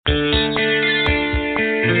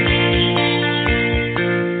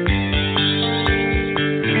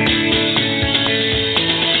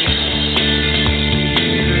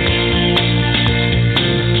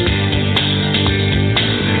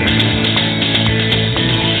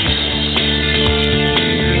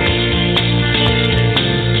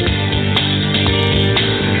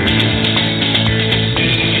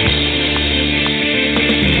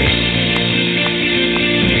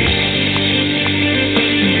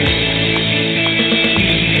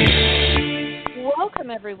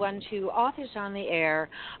everyone to Authors on the Air.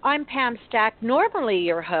 I'm Pam Stack, normally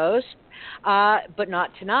your host, but not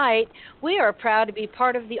tonight. We are proud to be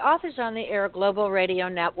part of the Authors on the Air Global Radio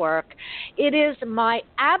Network. It is my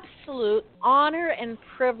absolute honor and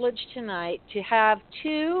privilege tonight to have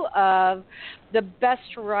two of the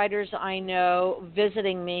best writers I know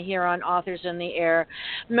visiting me here on Authors on the Air.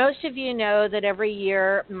 Most of you know that every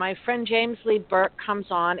year my friend James Lee Burke comes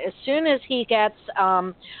on as soon as he gets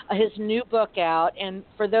his new book out. And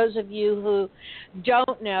for those of you who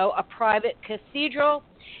don't know, A Private Cathedral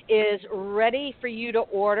is ready for you to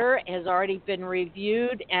order, has already been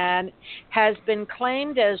reviewed, and has been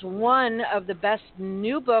claimed as one of the best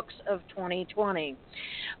new books of 2020.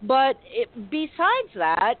 But besides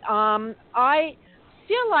that, I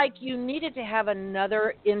feel like you needed to have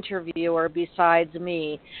another interviewer besides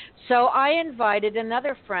me. So I invited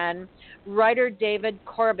another friend, writer David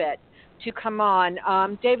Corbett, to come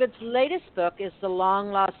on. David's latest book is The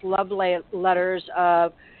Long Lost Love Letters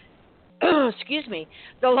of excuse me,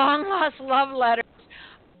 The Long Lost Love Letters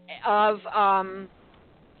of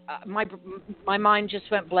my mind just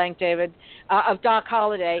went blank, David, of Doc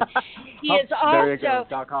Holliday. He is also, there you go,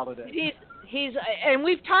 Doc Holliday. He's and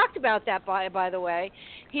we've talked about that by the way.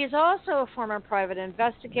 He's also a former private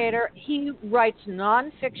investigator. He writes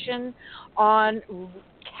nonfiction on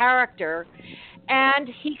character, and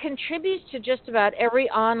he contributes to just about every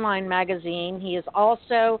online magazine. He is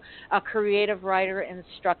also a creative writer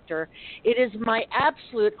instructor. It is my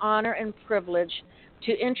absolute honor and privilege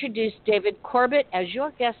to introduce David Corbett as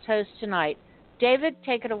your guest host tonight. David,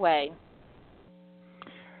 take it away.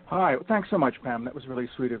 Hi, thanks so much, Pam. That was really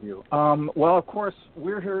sweet of you. Well, of course,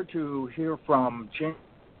 we're here to hear from James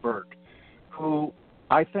Burke, who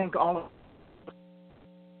I think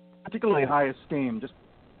particularly high esteem.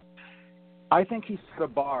 I think he set a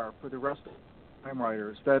bar for the rest of the crime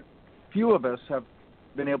writers that few of us have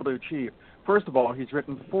been able to achieve. First of all, he's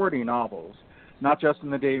written 40 novels, not just in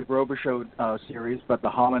the Dave Robichaux series, but the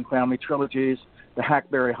Holland family trilogies, the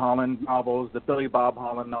Hackberry Holland novels, the Billy Bob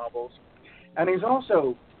Holland novels. And he's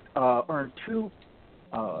also earned 2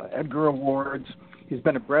 Edgar Awards. He's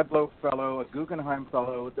been a Breadloaf Fellow, a Guggenheim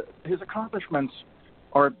Fellow. His accomplishments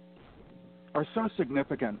are so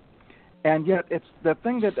significant. And yet it's the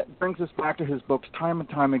thing that brings us back to his books time and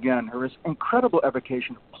time again, his incredible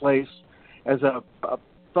evocation of place. As a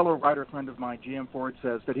fellow writer friend of mine, G.M. Ford,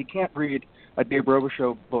 says that he can't read a Dave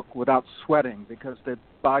Robichaux book without sweating because the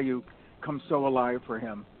bayou comes so alive for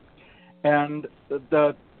him. And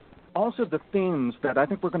also the themes that I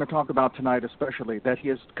think we're going to talk about tonight especially, that he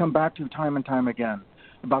has come back to time and time again,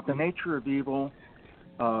 about the nature of evil,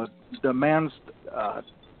 the man's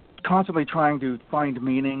constantly trying to find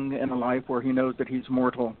meaning in a life where he knows that he's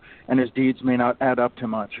mortal and his deeds may not add up to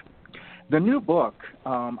much. The new book,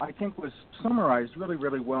 I think, was summarized really,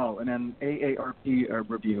 really well in an AARP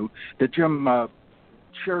review that Jim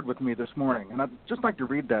shared with me this morning. And I'd just like to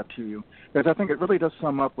read that to you, because I think it really does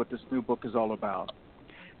sum up what this new book is all about.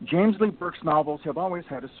 James Lee Burke's novels have always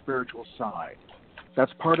had a spiritual side.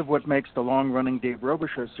 That's part of what makes the long-running Dave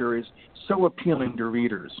Robichaux series so appealing to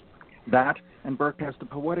readers. That, and Burke has the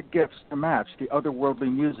poetic gifts to match the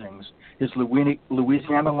otherworldly musings his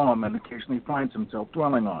Louisiana lawman occasionally finds himself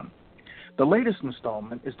dwelling on. The latest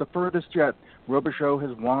installment is the furthest yet Robichaux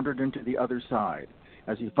has wandered into the other side,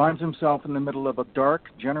 as he finds himself in the middle of a dark,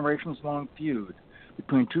 generations-long feud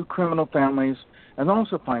between 2 criminal families, and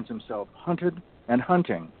also finds himself hunted and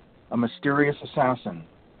hunting a mysterious assassin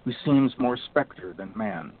who seems more specter than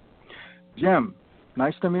man. Jim,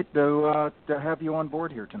 nice to have you on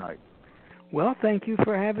board here tonight. Well, thank you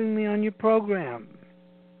for having me on your program.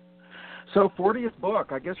 So, 40th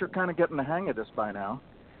book. I guess you're kind of getting the hang of this by now.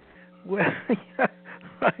 Well,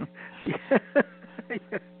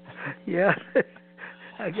 yeah.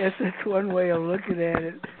 I guess that's one way of looking at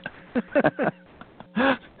it.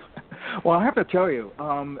 Well, I have to tell you,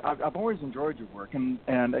 I've always enjoyed your work, and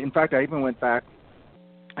in fact, I even went back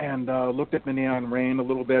and looked at the Neon Rain a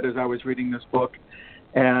little bit as I was reading this book,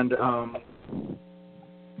 and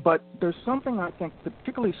but there's something I think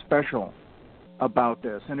particularly special about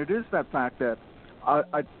this, and it is that fact that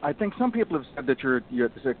I think some people have said that you're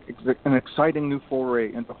an exciting new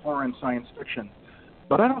foray into horror and science fiction,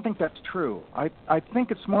 but I don't think that's true. I think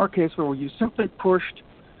it's more a case where you simply pushed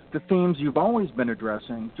the themes you've always been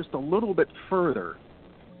addressing just a little bit further.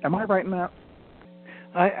 Am I right in that?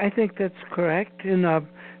 I think that's correct. In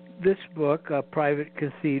this book, A Private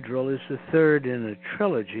Cathedral, is the third in a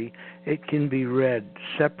trilogy. It can be read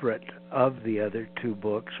separate of the other 2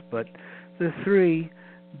 books, but the 3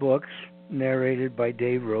 books narrated by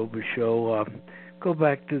Dave Robichaux go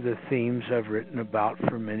back to the themes I've written about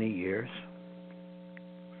for many years.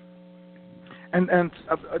 And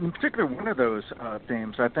in particular, one of those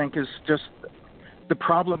themes, I think, is just the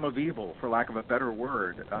problem of evil, for lack of a better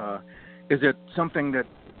word. Is it something that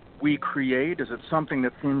we create? Is it something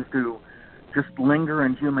that seems to just linger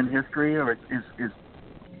in human history, or is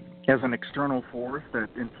as an external force that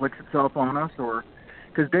inflicts itself on us? Or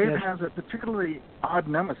because Dave has a particularly odd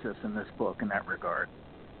nemesis in this book in that regard.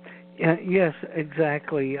 Yes,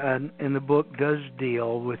 exactly. And the book does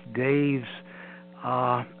deal with Dave's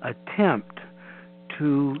attempt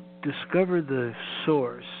to discover the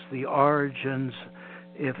source, the origins,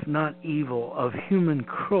 if not evil, of human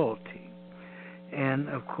cruelty. And,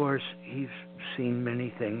 of course, he's seen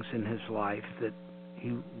many things in his life that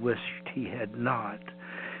he wished he had not.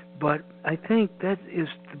 But I think that is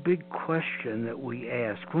the big question that we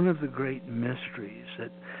ask, one of the great mysteries,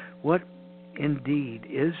 that what indeed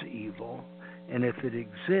is evil, and if it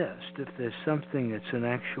exists, if there's something that's an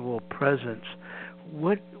actual presence,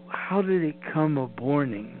 how did it come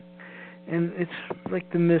a-borning? And it's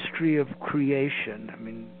like the mystery of creation. I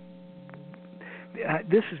mean,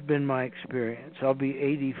 this has been my experience. I'll be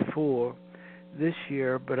 84 this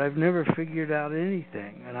year, but I've never figured out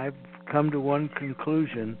anything. And I've come to one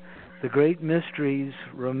conclusion: the great mysteries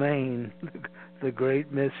remain the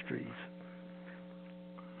great mysteries.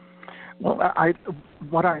 Well,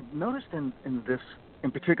 what I noticed in this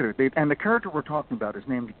in particular, and the character we're talking about is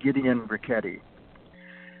named Gideon Richetti.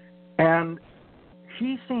 And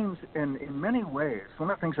he seems, in many ways, one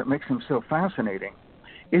of the things that makes him so fascinating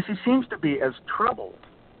is he seems to be as troubled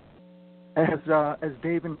as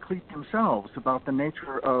Dave and Cleet themselves about the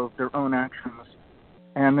nature of their own actions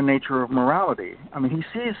and the nature of morality. I mean, he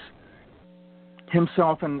sees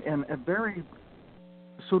himself in a very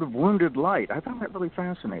sort of wounded light. I found that really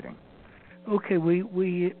fascinating. Okay, we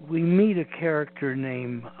meet a character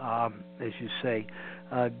named, as you say,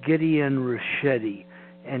 Gideon Richetti,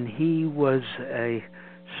 and he was a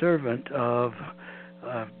servant of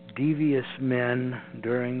devious men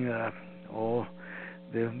during all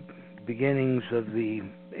the beginnings of the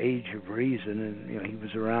Age of Reason, and he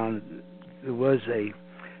was around. There was a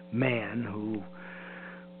man who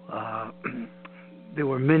there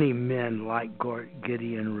were many men like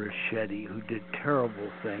Gideon Richetti who did terrible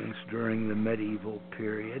things during the medieval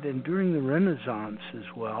period and during the Renaissance as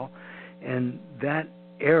well, and that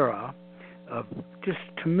era of just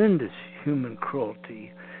tremendous human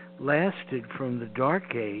cruelty lasted from the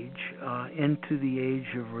Dark Age into the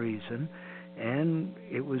Age of Reason, and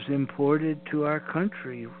it was imported to our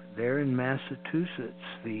country there in Massachusetts.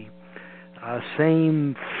 The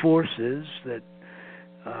same forces that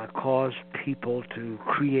caused people to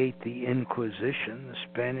create the Inquisition, the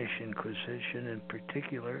Spanish Inquisition in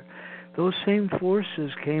particular, those same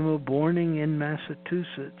forces came a-borning in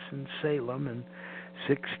Massachusetts and Salem in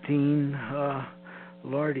 16,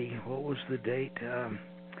 Lordy, what was the date?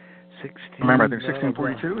 16. Remember, I think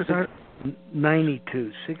 1642, is that?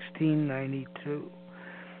 1692.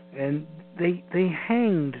 And they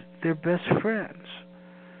hanged their best friends.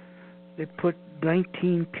 They put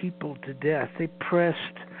 19 people to death. They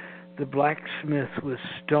pressed the blacksmith with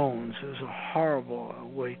stones. It was a horrible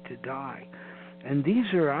way to die. And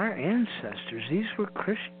these are our ancestors. These were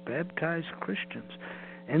baptized Christians.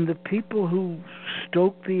 And the people who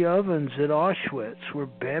stoked the ovens at Auschwitz were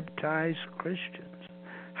baptized Christians.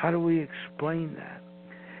 How do we explain that?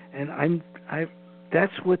 And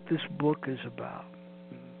that's what this book is about.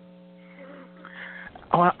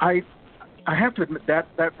 I have to admit that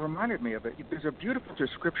reminded me of it. There's a beautiful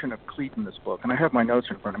description of Cleet in this book, and I have my notes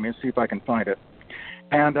in front of me. Let's see if I can find it.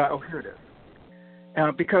 And here it is.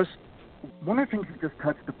 Because one of the things you just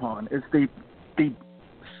touched upon is the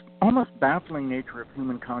almost baffling nature of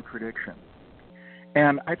human contradiction.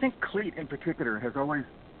 And I think Cleet in particular has always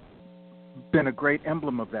been a great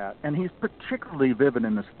emblem of that, and he's particularly vivid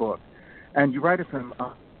in this book. And you write of him,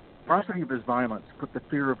 ferocity of his violence put the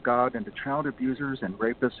fear of God into child abusers and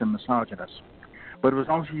rapists and misogynists, but it was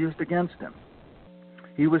also used against him.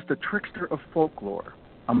 He was the trickster of folklore,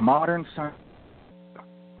 a modern scientist,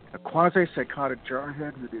 a quasi-psychotic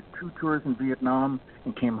jarhead who did 2 tours in Vietnam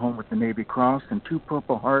and came home with the Navy Cross and 2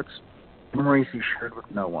 Purple Hearts, memories he shared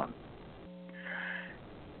with no one.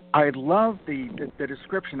 I love the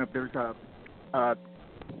description of there's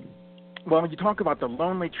when you talk about the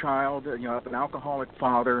lonely child, of an alcoholic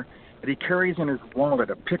father, that he carries in his wallet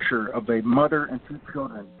a picture of a mother and 2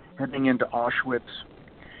 children heading into Auschwitz.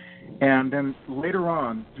 And then later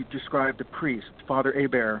on, you described a priest, Father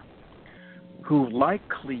Hebert, who, like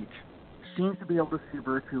Cleet, seems to be able to see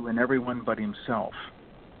virtue in everyone but himself.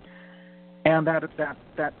 And that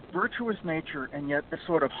virtuous nature, and yet a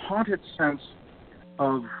sort of haunted sense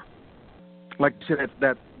of, like you said,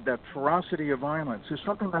 that ferocity of violence is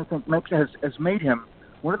something I think has made him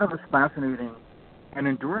one of the most fascinating and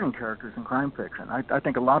enduring characters in crime fiction. I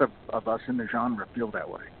think a lot of us in the genre feel that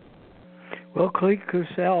way. Well, Clete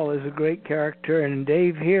Cursell is a great character, and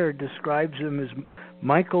Dave here describes him as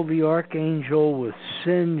Michael the Archangel with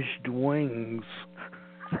singed wings.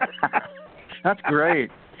 That's great.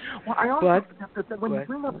 Well, I also think that when you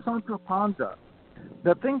bring up Sancho Panza,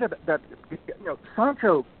 the thing that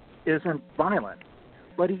Sancho isn't violent,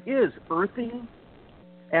 but he is earthy,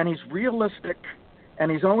 and he's realistic,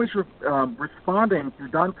 and he's always responding to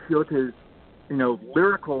Don Quixote's,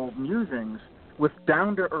 lyrical musings with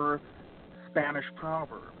down-to-earth Spanish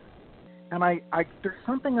proverbs. And there's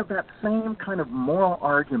something of that same kind of moral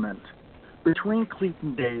argument between Clete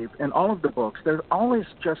and Dave in all of the books. There always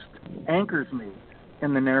just anchors me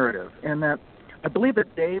in the narrative, and that I believe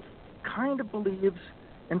that Dave kind of believes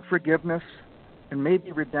in forgiveness and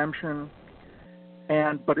maybe redemption,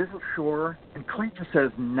 but isn't sure. And Clete just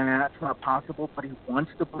says, nah, it's not possible, but he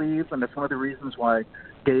wants to believe, and that's one of the reasons why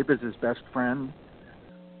Dave is his best friend.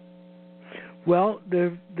 Well,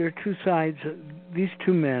 they're two sides. These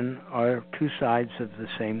two men are two sides of the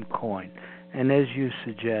same coin. And as you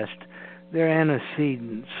suggest, their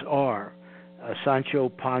antecedents are Sancho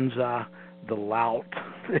Panza, the lout,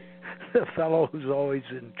 the fellow who's always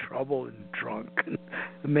in trouble and drunk, and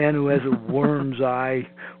the man who has a worm's eye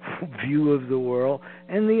view of the world,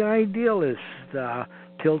 and the idealist,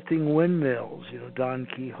 tilting windmills, Don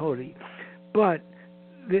Quixote. But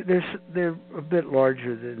they're a bit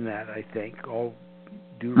larger than that, I think, all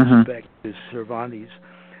due respect to Cervantes.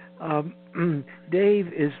 Dave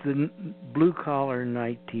is the blue-collar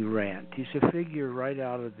knight errant. He's a figure right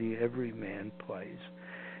out of the everyman plays.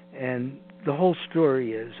 And the whole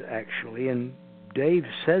story is, actually, and Dave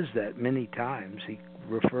says that many times, he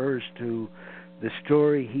refers to the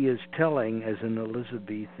story he is telling as an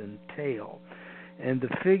Elizabethan tale. And the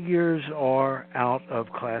figures are out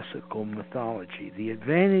of classical mythology. The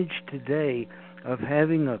advantage today of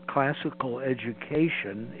having a classical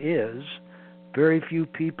education is very few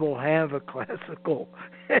people have a classical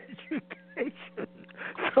education.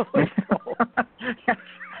 So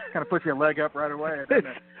kind of puts your leg up right away, doesn't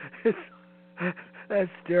it? That's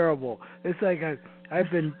terrible. It's like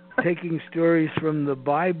I've been taking stories from the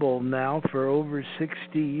Bible now for over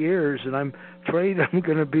 60 years, and I'm afraid I'm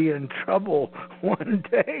going to be in trouble one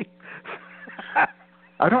day.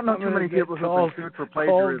 I don't know too many people who've been sued for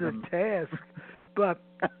plagiarism. Called to task. But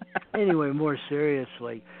anyway, more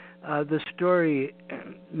seriously, the story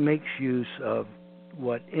makes use of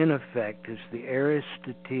what, in effect, is the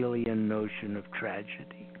Aristotelian notion of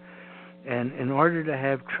tragedy. And in order to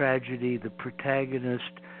have tragedy, the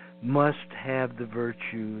protagonist must have the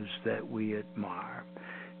virtues that we admire.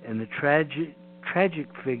 And the tragic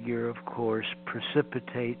figure, of course,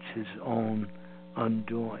 precipitates his own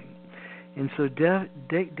undoing. And so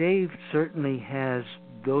Dave certainly has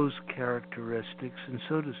those characteristics, and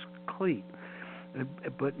so does Clete.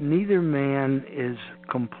 But neither man is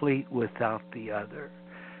complete without the other.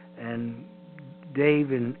 And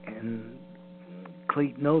Dave and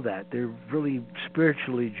Clete know that. They're really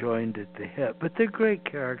spiritually joined at the hip. But they're great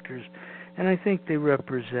characters, and I think they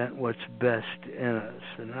represent what's best in us.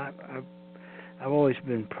 And I've always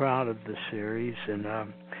been proud of the series, and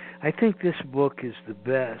I think this book is the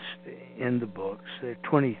best in the books. There are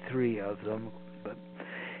 23 of them. But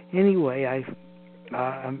anyway,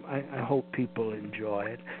 I hope people enjoy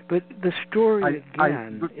it. But the story,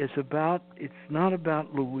 is about, it's not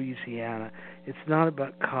about Louisiana. It's not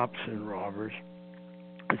about cops and robbers.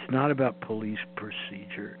 It's not about police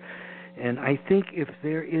procedure. And I think if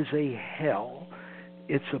there is a hell,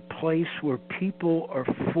 it's a place where people are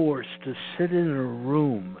forced to sit in a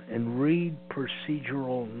room and read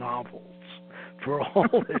procedural novels for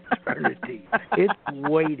all eternity. It's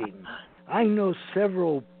waiting. I know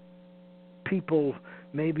several people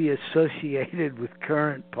maybe associated with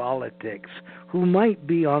current politics who might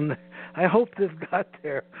be on the... I hope they've got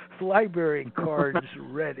their library cards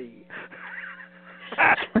ready.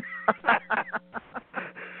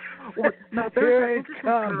 Well, no, there's an interesting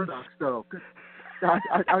paradox, though. I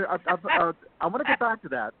want to get back to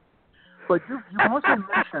that, but you also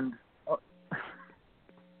mentioned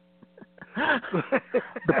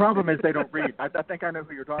the problem is they don't read. I think I know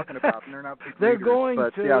who you're talking about, and they're not big They're readers, going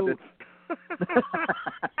but, to. Yeah,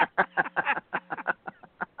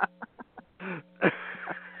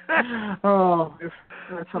 oh,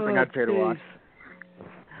 that's something I'd pay to watch.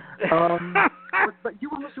 But you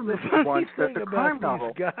also mentioned once that the crime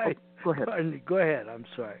novel. Guys, go ahead. Go ahead. I'm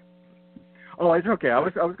sorry. Oh, it's okay. I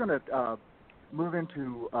was going to move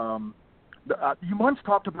into. You once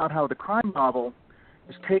talked about how the crime novel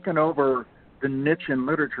has taken over the niche in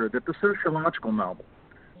literature that the sociological novel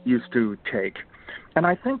used to take. And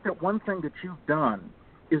I think that one thing that you've done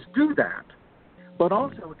is do that, but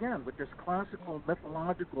also, again, with this classical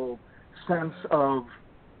mythological sense of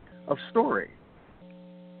story.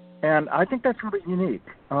 And I think that's really unique.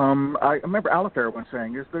 I remember Alifair once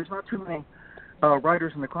saying, there's not too many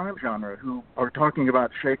writers in the crime genre who are talking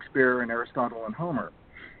about Shakespeare and Aristotle and Homer.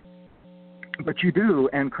 But you do,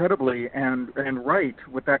 and credibly, and write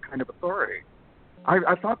with that kind of authority.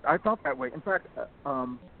 I thought that way. In fact,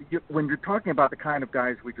 when you're talking about the kind of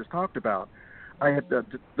guys we just talked about, I had to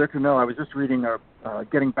let you know I was just reading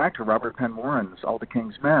getting back to Robert Penn Warren's All the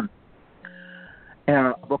King's Men,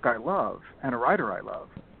 and a book I love and a writer I love.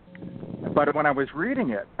 But when I was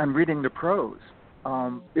reading it and reading the prose,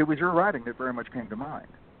 it was your writing that very much came to mind.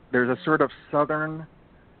 There's a sort of southern,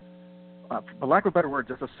 for lack of a better word,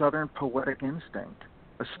 just a southern poetic instinct,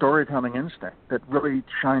 a storytelling instinct that really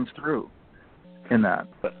shines through in that.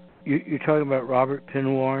 You're talking about Robert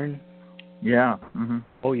Penn Warren? Yeah. Mm-hmm.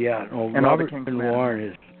 Oh, yeah. Oh, and Robert Penn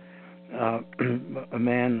Warren is a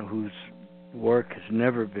man whose work has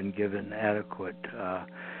never been given adequate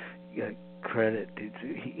credit.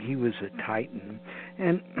 He was a titan.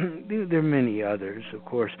 And there are many others, of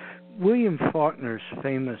course. William Faulkner's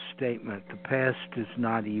famous statement, "The past is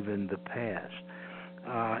not even the past,"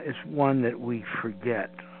 is one that we forget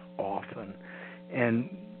often. And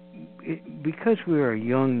because we are a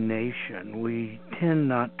young nation, we tend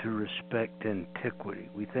not to respect antiquity.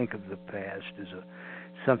 We think of the past as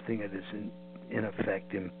something that has, in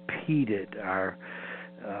effect, impeded our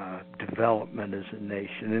development as a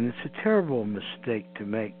nation. And it's a terrible mistake to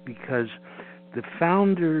make, because the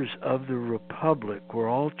founders of the Republic were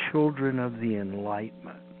all children of the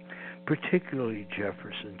Enlightenment, particularly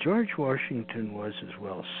Jefferson. George Washington was as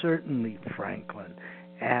well, certainly Franklin,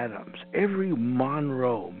 Adams, every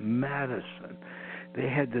Monroe, Madison. They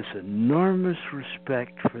had this enormous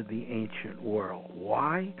respect for the ancient world.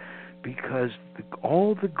 Why? Because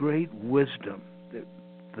all the great wisdom,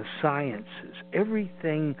 the sciences,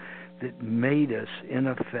 everything that made us, in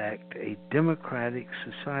effect, a democratic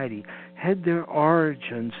society, had their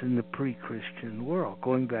origins in the pre-Christian world,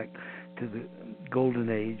 going back to the golden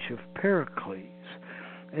age of Pericles.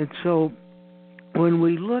 And so when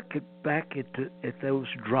we look back at those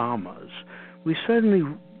dramas,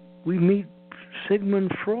 we meet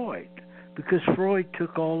Sigmund Freud, because Freud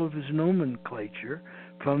took all of his nomenclature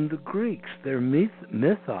from the Greeks. Their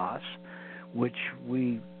mythos, which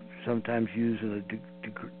we sometimes use in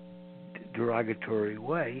a derogatory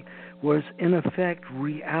way, was in effect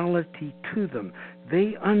reality to them.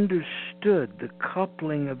 They understood the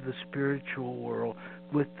coupling of the spiritual world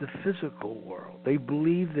with the physical world. They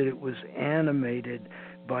believed that it was animated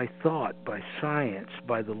by thought, by science,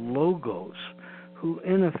 by the logos, who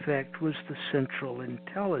in effect was the central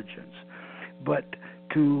intelligence. But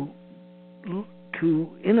to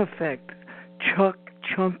in effect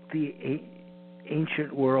chunk the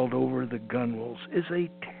ancient world over the gunwales is a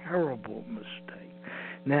terrible mistake.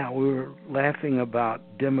 Now, we were laughing about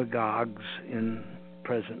demagogues in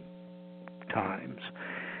present times.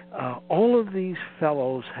 All of these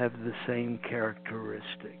fellows have the same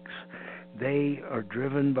characteristics. They are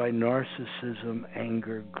driven by narcissism,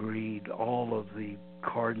 anger, greed, all of the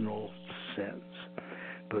cardinal sins.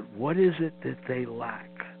 But what is it that they lack?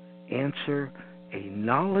 Answer: a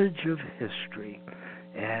knowledge of history.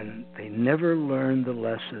 And they never learned the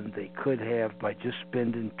lesson they could have by just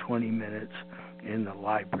spending 20 minutes in the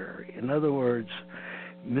library. In other words,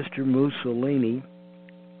 Mr. Mussolini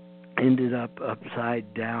ended up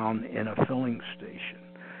upside down in a filling station.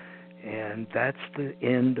 And that's the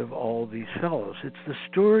end of all these fellows. The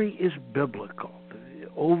story is biblical,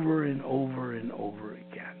 over and over and over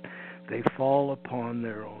again. They fall upon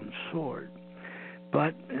their own sword.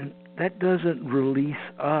 But that doesn't release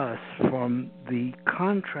us from the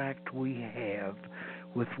contract we have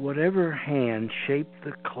with whatever hand shaped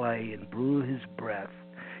the clay and blew his breath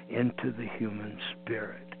into the human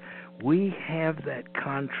spirit. We have that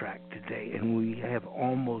contract today, and we have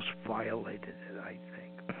almost violated it, I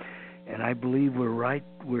think. And I believe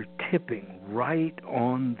we're tipping right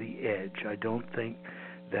on the edge. I don't think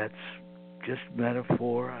that's just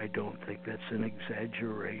metaphor. I don't think that's an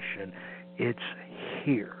exaggeration. It's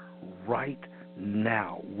here, right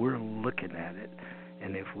now. We're looking at it.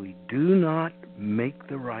 And if we do not make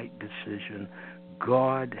the right decision,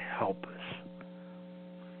 God help us.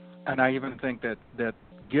 And I even think that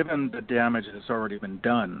given the damage that's already been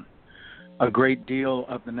done, a great deal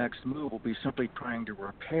of the next move will be simply trying to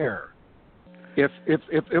repair.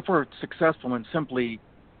 If we're successful in simply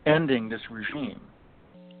ending this regime,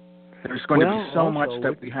 There's going to be so also, much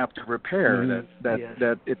that we have to repair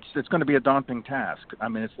that it's going to be a daunting task. I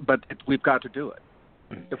mean, we've got to do it.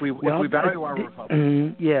 If we value our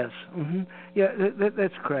republic. Yes. Mm-hmm. Yeah,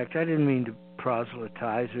 that's correct. I didn't mean to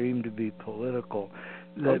proselytize or even to be political.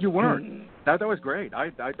 You weren't. That was great.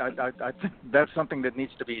 I think that's something that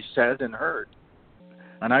needs to be said and heard.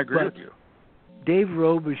 And I agree with you. Dave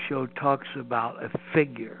Robichaud talks about a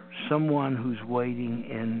figure, someone who's waiting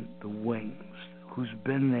in the wings, who's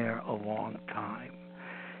been there a long time.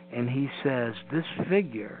 And he says this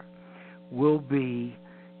figure will be,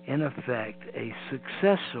 in effect, a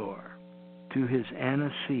successor to his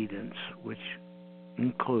antecedents, which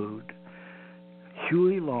include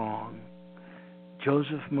Huey Long,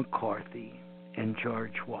 Joseph McCarthy, and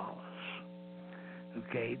George Wallace.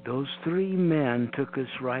 Okay, those three men took us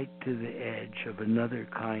right to the edge of another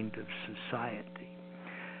kind of society.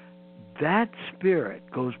 That spirit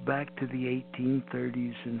goes back to the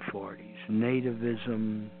 1830s and 40s.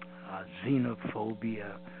 Nativism,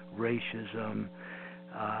 xenophobia, racism,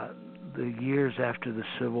 the years after the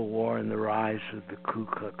Civil War and the rise of the Ku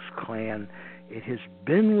Klux Klan. It has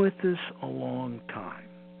been with us a long time,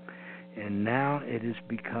 and now it has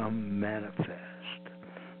become manifest.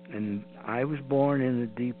 And I was born in the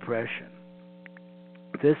Depression.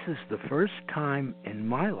 This is the first time in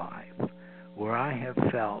my life where I have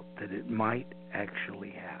felt that it might actually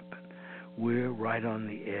happen. We're right on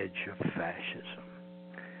the edge of fascism.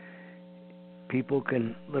 People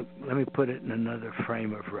can, look, let me put it in another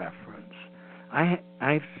frame of reference.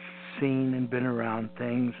 I've seen and been around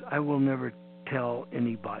things I will never tell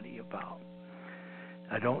anybody about.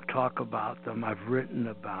 I don't talk about them. I've written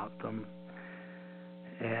about them.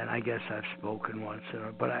 And I guess I've spoken once in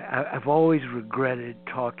a, but I've always regretted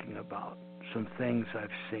talking about some things I've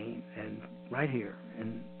seen, and right here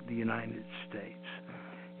in the United States.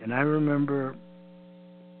 And I remember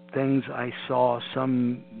things I saw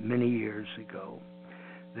many years ago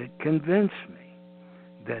that convinced me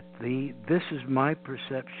that this is my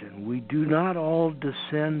perception. We do not all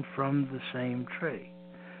descend from the same tree.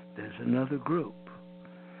 There's another group,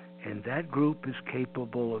 and that group is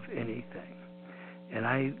capable of anything. And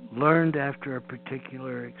I learned after a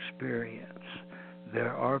particular experience,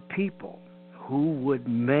 there are people who would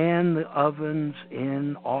man the ovens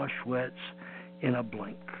in Auschwitz in a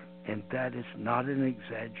blink. And that is not an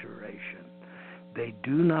exaggeration. They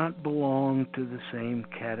do not belong to the same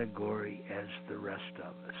category as the rest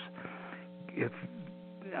of us. If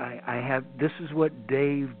this is what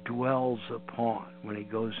Dave dwells upon when he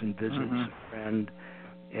goes and visits a friend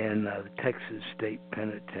in the Texas State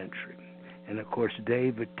Penitentiary. And, of course,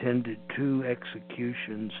 Dave attended 2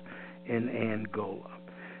 executions in Angola.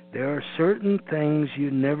 There are certain things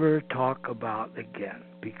you never talk about again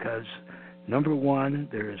because, number one,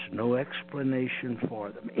 there is no explanation for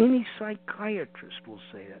them. Any psychiatrist will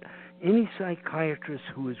say that. Any psychiatrist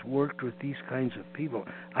who has worked with these kinds of people,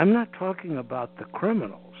 I'm not talking about the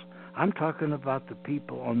criminals. I'm talking about the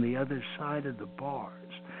people on the other side of the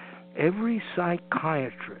bars. Every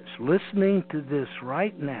psychiatrist listening to this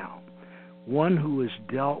right now, one who has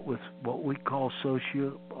dealt with what we call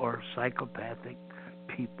socio or psychopathic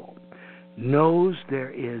people, knows there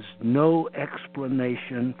is no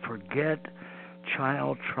explanation. Forget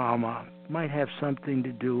child trauma. Might have something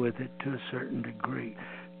to do with it to a certain degree,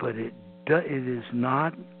 but it is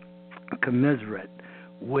not commensurate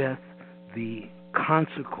with the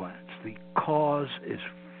consequence. The cause is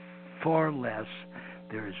far less.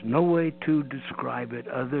 There is no way to describe it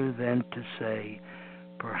other than to say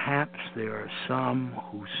perhaps there are some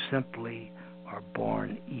who simply are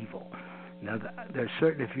born evil. Now, there's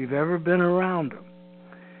certain, if you've ever been around them,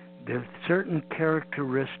 there's certain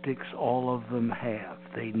characteristics all of them have.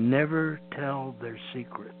 They never tell their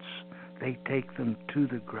secrets. They take them to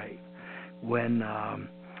the grave. When,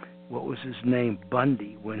 what was his name,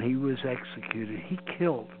 Bundy, when he was executed, he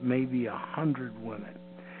killed maybe 100 women.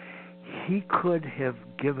 He could have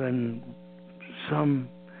given some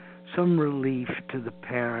relief to the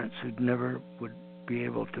parents who never would be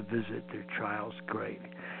able to visit their child's grave.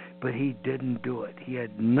 But he didn't do it. He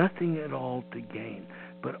had nothing at all to gain.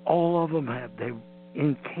 But all of them they're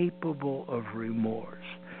incapable of remorse.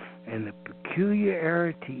 And the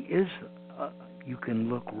peculiarity is you can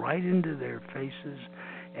look right into their faces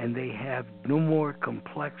and they have no more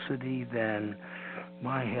complexity than,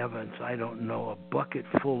 my heavens, I don't know, a bucket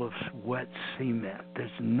full of wet cement. There's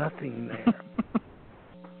nothing there.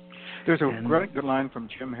 There's a great good line from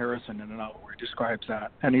Jim Harrison in a novel where he describes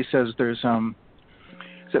that. And he says there's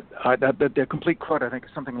the complete quote, I think, is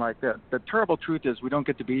something like that. The terrible truth is we don't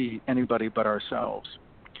get to be anybody but ourselves.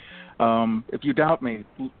 If you doubt me,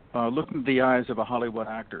 look into the eyes of a Hollywood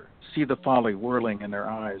actor. See the folly whirling in their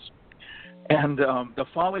eyes. And the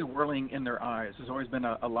folly whirling in their eyes has always been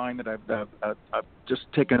a line that I've just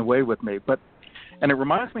taken away with me. And it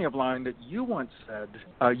reminds me of a line that you once said,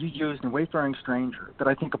 you used in Wayfaring Stranger, that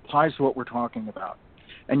I think applies to what we're talking about.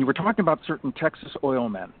 And you were talking about certain Texas oil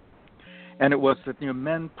men. And it was that,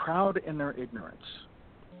 men proud in their ignorance.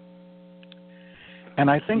 And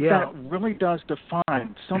I think that really does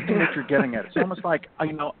define something that you're getting at. It's almost like, I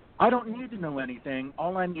don't need to know anything.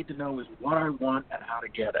 All I need to know is what I want and how to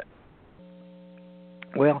get it.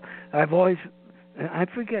 Well, I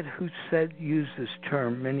forget who used this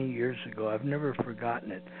term many years ago. I've never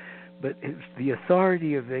forgotten it. But it's the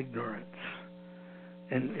authority of ignorance.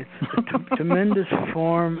 And it's a tremendous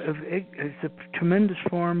form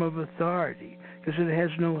of authority because it has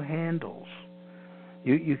no handles.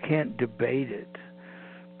 You can't debate it.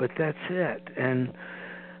 But that's it. And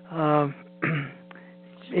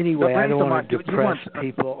anyway, I don't want to depress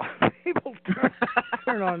people. People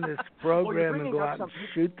turn on this program and go out and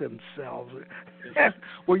shoot themselves.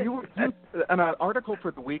 Well, you in an article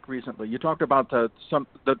for The Week recently, you talked about the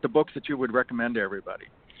books that you would recommend to everybody.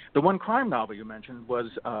 The one crime novel you mentioned was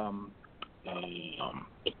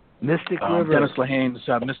Mystic River. Dennis Lehane's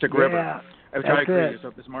Mystic River, which I agree is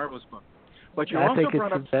this marvelous book. But you also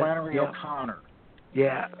brought up Flannery O'Connor.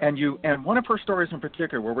 Yeah. And one of her stories in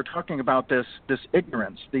particular, where we're talking about this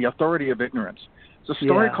ignorance, the authority of ignorance. It's a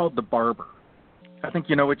story called The Barber. I think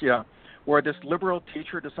you know it, where this liberal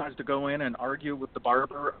teacher decides to go in and argue with the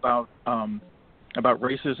barber about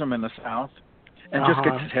racism in the South, and just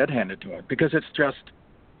gets his head handed to it because it's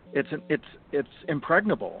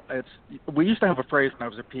impregnable. We used to have a phrase when I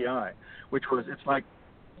was a PI, which was it's like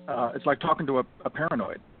talking to a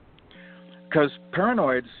paranoid, because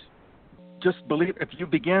paranoids just believe if you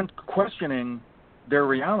begin questioning their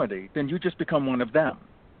reality, then you just become one of them.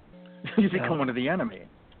 You become one of the enemy.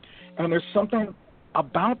 And there's something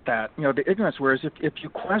about that, the ignorance, whereas if you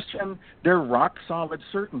question their rock-solid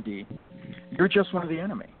certainty, you're just one of the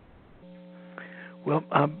enemy. Well,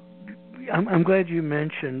 I'm glad you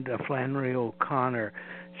mentioned Flannery O'Connor.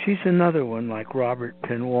 She's another one like Robert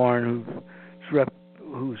Penn Warren,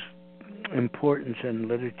 whose importance in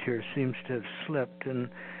literature seems to have slipped, and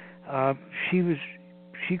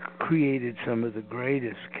she created some of the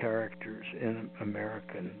greatest characters in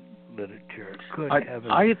American literature. Good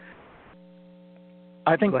heavens!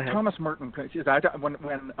 I think Thomas Merton.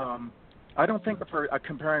 I don't think of her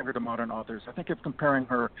comparing her to modern authors. I think of comparing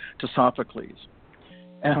her to Sophocles,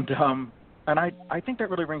 and I think that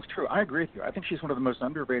really rings true. I agree with you. I think she's one of the most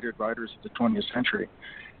underrated writers of the 20th century.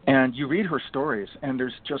 And you read her stories, and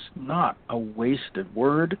there's just not a wasted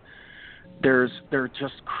word. They're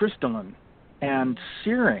just crystalline and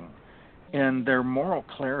searing in their moral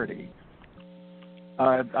clarity.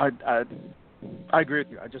 I agree with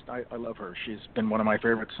you. I love her. She's been one of my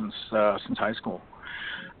favorites since high school.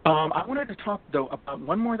 I wanted to talk though about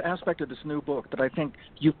one more aspect of this new book that I think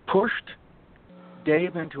you pushed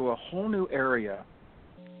Dave into a whole new area,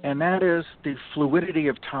 and that is the fluidity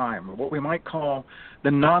of time, or what we might call the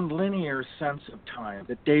nonlinear sense of time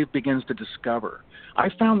that Dave begins to discover. I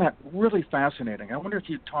found that really fascinating. I wonder if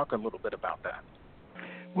you'd talk a little bit about that.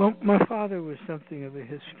 Well, my father was something of a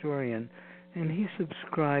historian, and he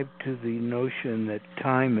subscribed to the notion that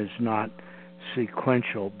time is not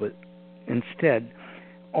sequential, but instead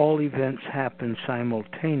all events happen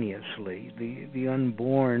simultaneously. The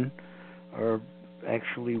unborn are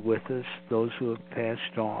actually with us, those who have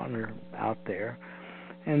passed on are out there,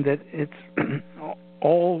 and that it's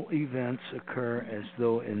all events occur as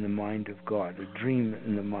though in the mind of God, a dream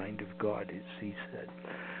in the mind of God, as he said.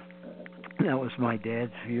 That was my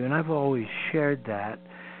dad's view, and I've always shared that.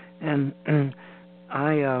 And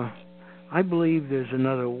I believe there's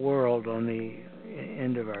another world on the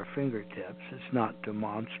end of our fingertips. It's not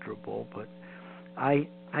demonstrable, but I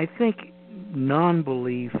think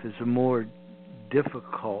non-belief is a more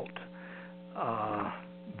difficult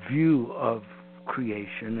view of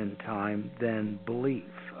creation and time than belief.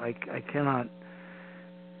 I cannot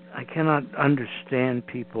understand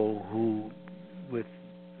people who with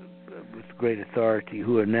great authority,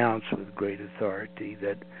 who announce with great authority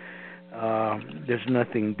that there's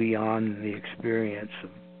nothing beyond the experience of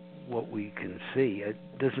what we can see. It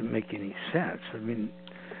doesn't make any sense.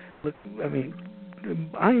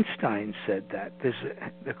 Einstein said that there's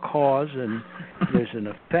a cause and there's an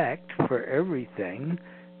effect for everything,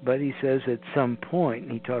 but he says at some point,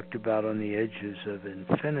 and he talked about on the edges of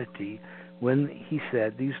infinity, when he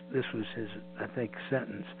said, this was his, I think,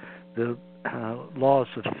 sentence, the laws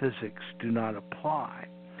of physics do not apply.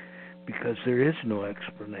 because there is no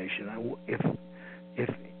explanation. If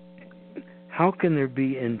how can there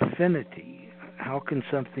be infinity? How can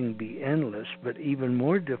something be endless? But even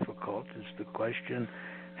more difficult is the question,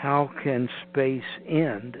 how can space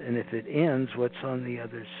end? And if it ends, what's on the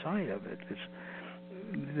other side of it?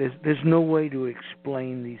 There's no way to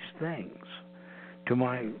explain these things, to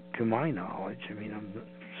my knowledge. I mean, I'm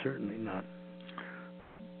certainly not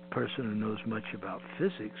a person who knows much about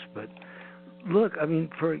physics, but look, I mean,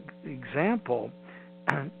 for example,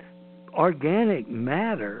 organic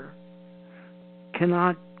matter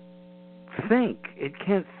cannot think. It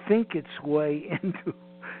can't think its way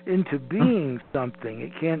into being something.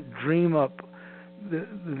 It can't dream up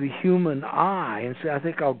the human eye and say, I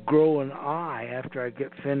think I'll grow an eye after I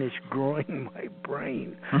get finished growing my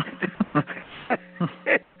brain.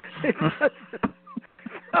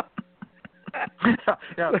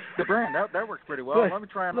 Yeah, the brain, that works pretty well. Let me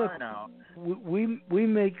try mine out. We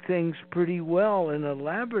make things pretty well in a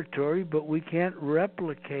laboratory, but we can't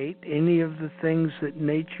replicate any of the things that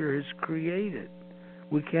nature has created.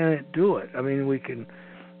 We can't do it. I mean, we can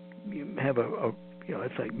have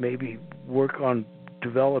it's like maybe work on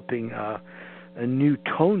developing a new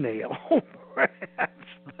toenail, perhaps.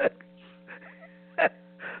 But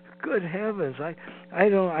good heavens,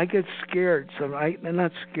 I get scared. I'm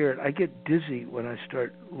not scared. I get dizzy when I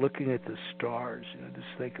start looking at the stars. Just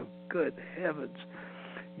think of, good heavens.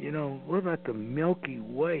 What about the Milky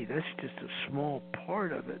Way? That's just a small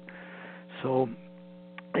part of it. So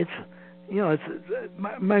it's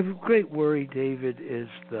my great worry, David, is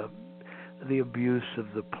the abuse of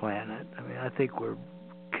the planet. I mean, I think we're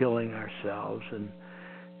killing ourselves, and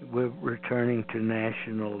we're returning to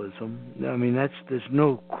nationalism. I mean, there's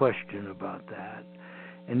no question about that.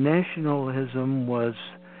 And nationalism was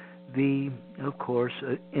of course,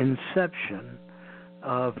 inception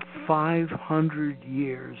of 500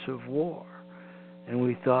 years of war. And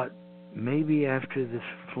we thought maybe after this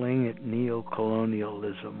fling at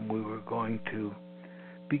neo-colonialism, we were going to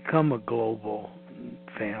become a global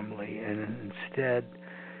family, and instead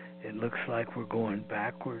it looks like we're going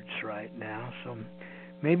backwards right now. So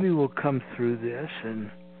maybe we'll come through this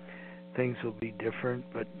and things will be different,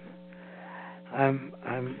 but I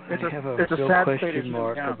have a real question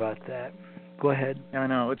mark about that. Go ahead. Yeah, I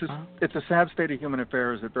know. It's a sad state of human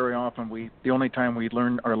affairs that very often the only time we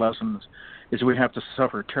learn our lessons is we have to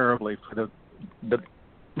suffer terribly for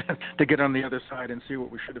to get on the other side and see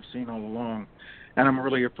what we should have seen all along. And I'm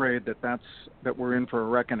really afraid that we're in for a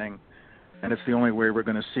reckoning, and it's the only way we're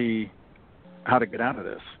going to see how to get out of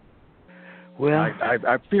this. Well,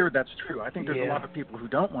 I fear that's true. I think there's a lot of people who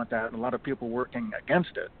don't want that, and a lot of people working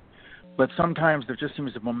against it. But sometimes there just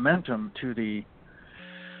seems a momentum to the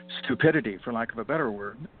stupidity, for lack of a better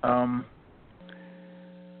word. Who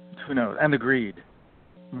knows? And the greed,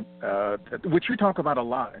 which you talk about a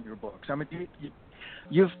lot in your books. I mean,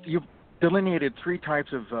 you've delineated three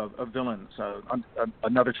types of villains.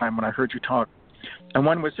 Another time when I heard you talk, and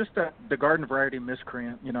one was just the garden variety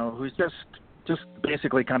miscreant, who's just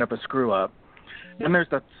basically kind of a screw up. Then there's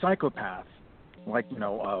the psychopath, like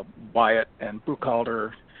Wyatt and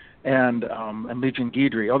Buchalter and Legion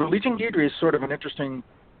Guidry. Although Legion Guidry is sort of an interesting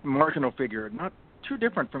marginal figure, not too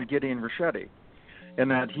different from Gideon Ricchetti, in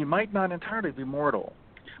that he might not entirely be mortal.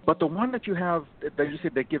 But the one that you have, that you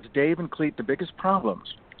said, that gives Dave and Cleet the biggest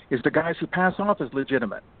problems is the guys who pass off as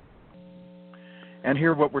legitimate. And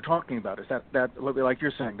here what we're talking about is that like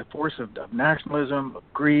you're saying, the force of nationalism, of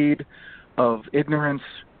greed, of ignorance.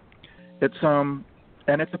 It's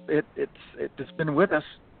been with us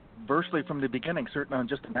virtually from the beginning, certainly on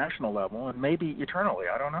just a national level, and maybe eternally.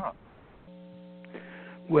 I don't know.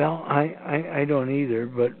 Well, I don't either,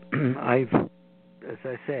 but as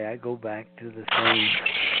I say, I go back to the same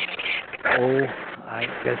I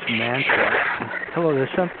guess mantra. Hello,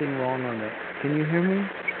 there's something wrong on it. Can you hear me?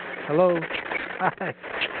 Hello? Hi.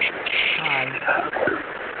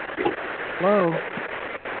 Hello?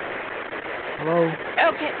 Hello?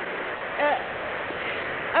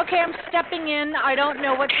 Okay, I'm stepping in. I don't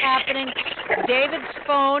know what's happening. David's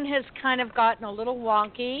phone has kind of gotten a little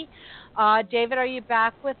wonky. David, are you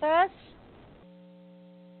back with us?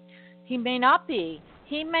 He may not be.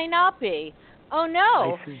 Oh,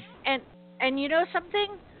 no. And you know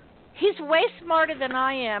something? He's way smarter than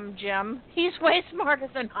I am, Jim. He's way smarter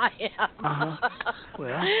than I am.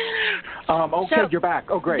 Well, okay, so, you're back.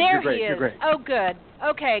 Oh, great. You're great. Oh, good.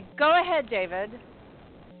 Okay, go ahead, David.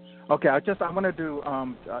 Okay, I want to do.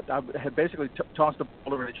 I had basically tossed the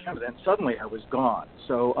ball over the channel, and suddenly I was gone.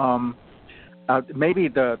 So maybe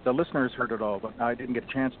the listeners heard it all, but I didn't get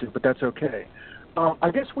a chance to. But that's okay.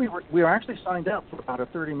 I guess we were actually signed up for about a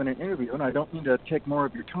 30-minute interview, and I don't mean to take more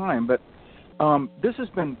of your time, but this has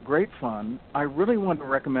been great fun. I really want to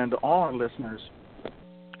recommend to all our listeners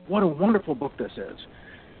what a wonderful book this is.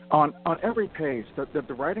 On every page,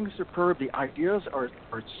 the writing is superb, the ideas are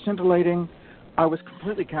scintillating. I was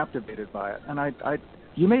completely captivated by it, and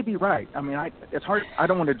you may be right. I mean, it's hard. I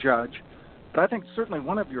don't want to judge, but I think certainly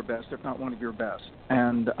one of your best, if not one of your best.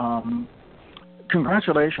 And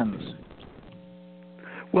congratulations.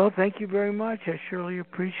 Well, thank you very much. I surely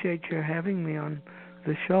appreciate your having me on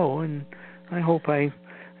the show, and I hope I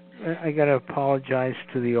got to apologize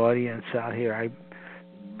to the audience out here.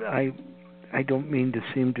 I don't mean to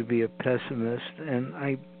seem to be a pessimist, and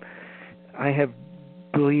I have,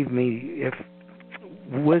 believe me, if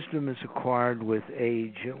wisdom is acquired with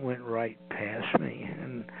age, it went right past me,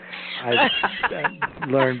 and I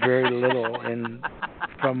learned very little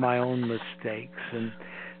from my own mistakes.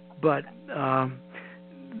 But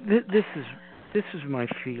this is my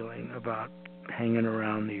feeling about hanging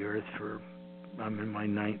around the earth I'm in my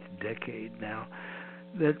 9th decade now,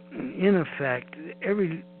 that in effect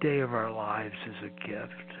every day of our lives is a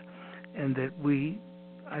gift, and that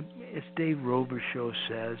as Dave Robichaux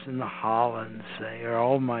says, and the Hollands say, or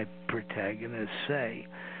all my protagonists say,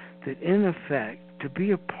 that in effect to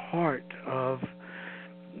be a part of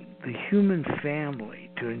the human family,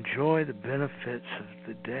 to enjoy the benefits of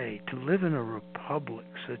the day, to live in a republic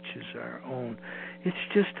such as our own, it's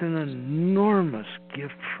just an enormous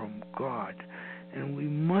gift from God, and we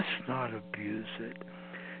must not abuse it.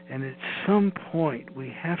 And at some point, we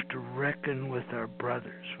have to reckon with our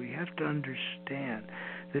brothers. We have to understand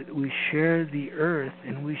that we share the earth,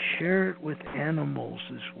 and we share it with animals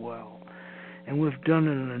as well. And we've done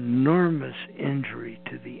an enormous injury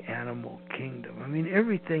to the animal kingdom. I mean,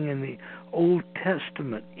 everything in the Old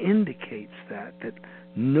Testament indicates that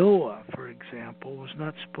Noah, for example, was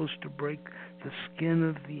not supposed to break the skin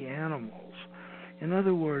of the animals. In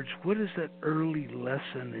other words, what is that early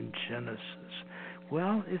lesson in Genesis?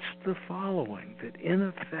 Well, it's the following, that in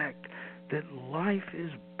effect, that life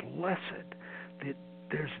is blessed, that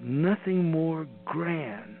there's nothing more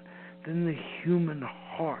grand than the human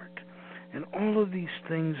heart. And all of these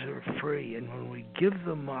things are free, and when we give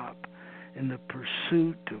them up in the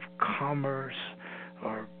pursuit of commerce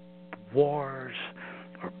or wars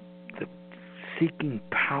or the seeking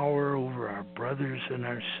power over our brothers and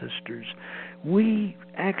our sisters, we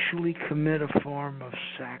actually commit a form of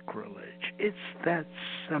sacrilege. It's that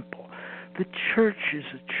simple. The church is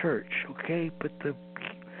a church, okay? But the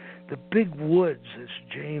big woods, as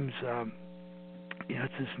James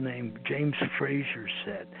James Fraser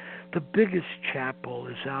said, the biggest chapel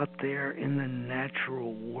is out there in the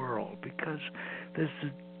natural world, because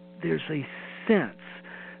there's a sense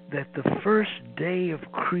that the first day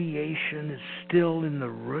of creation is still in the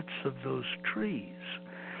roots of those trees,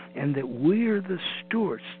 and that we are the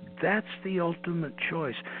stewards. That's the ultimate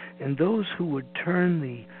choice. And those who would turn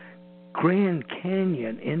the Grand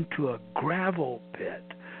Canyon into a gravel pit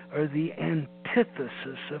are the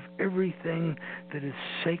antithesis of everything that is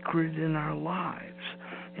sacred in our lives.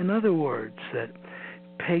 In other words, that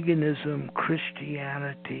paganism,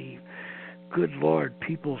 Christianity, good Lord,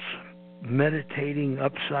 people's meditating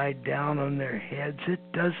upside down on their heads, it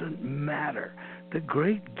doesn't matter. The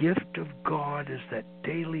great gift of God is that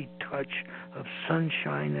daily touch of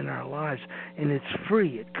sunshine in our lives, and it's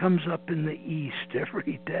free. It comes up in the east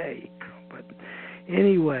every day. But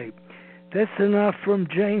anyway, that's enough from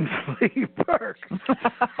James Lee Burke.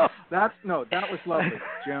 That was lovely,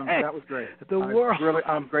 Jim. That was great.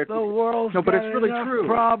 I'm grateful. The world's but it's really enough true.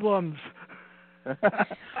 Problems.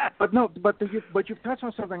 but you've touched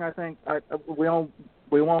on something I think we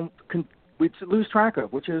lose track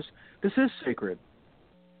of, which is this is sacred.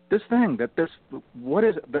 This thing what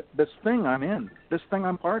is it? This thing I'm in. This thing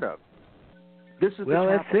I'm part of. This is the chapel.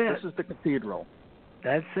 That's it. This is the cathedral.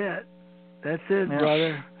 That's it. That's it, yeah.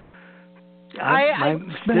 brother. I'm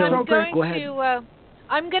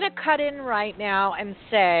going to cut in right now and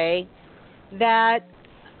say that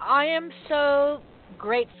I am so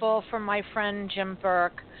grateful for my friend Jim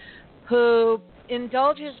Burke, who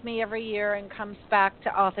indulges me every year and comes back to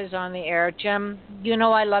Authors on the Air. Jim, you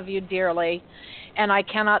know I love you dearly, and I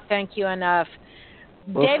cannot thank you enough.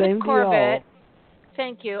 Well, David Corbett,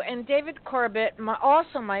 thank you. And David Corbett,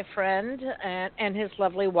 also my friend, and his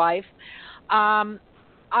lovely wife.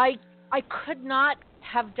 I could not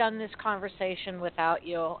have done this conversation without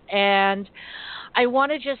you. And I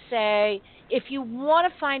want to just say, if you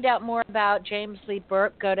want to find out more about James Lee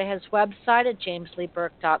Burke, go to his website at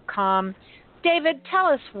jamesleeburke.com. David, tell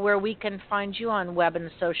us where we can find you on web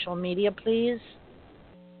and social media, please.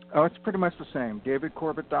 Oh, it's pretty much the same.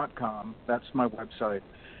 DavidCorbett.com. That's my website.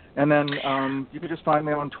 And then you can just find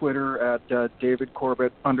me on Twitter at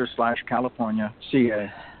DavidCorbett_California,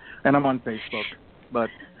 CA. And I'm on Facebook.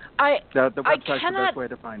 But the website's the best way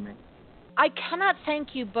to find me. I cannot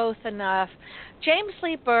thank you both enough. James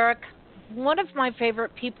Lee Burke, one of my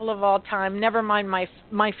favorite people of all time, never mind my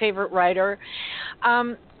favorite writer.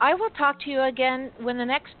 I will talk to you again when the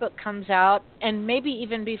next book comes out, and maybe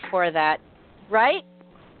even before that. Right?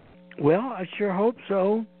 Well, I sure hope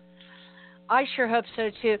so. I sure hope so,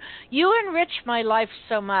 too. You enrich my life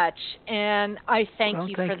so much, and I thank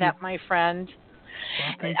you for that, my friend.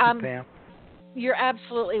 Well, thank you, Pam. You're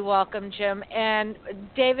absolutely welcome, Jim. And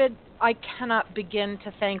David, I cannot begin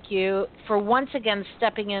to thank you for once again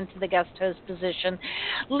stepping into the guest host position.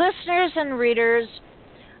 Listeners and readers,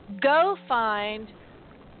 go find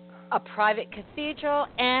A Private Cathedral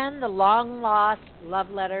and The Long-Lost Love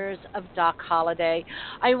Letters of Doc Holliday.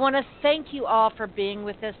 I want to thank you all for being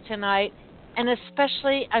with us tonight, and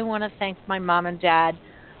especially I want to thank my mom and dad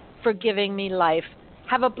for giving me life.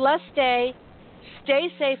 Have a blessed day. Stay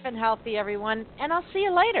safe and healthy, everyone, and I'll see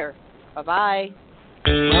you later. Bye-bye.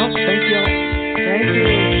 Well, thank you. Thank you.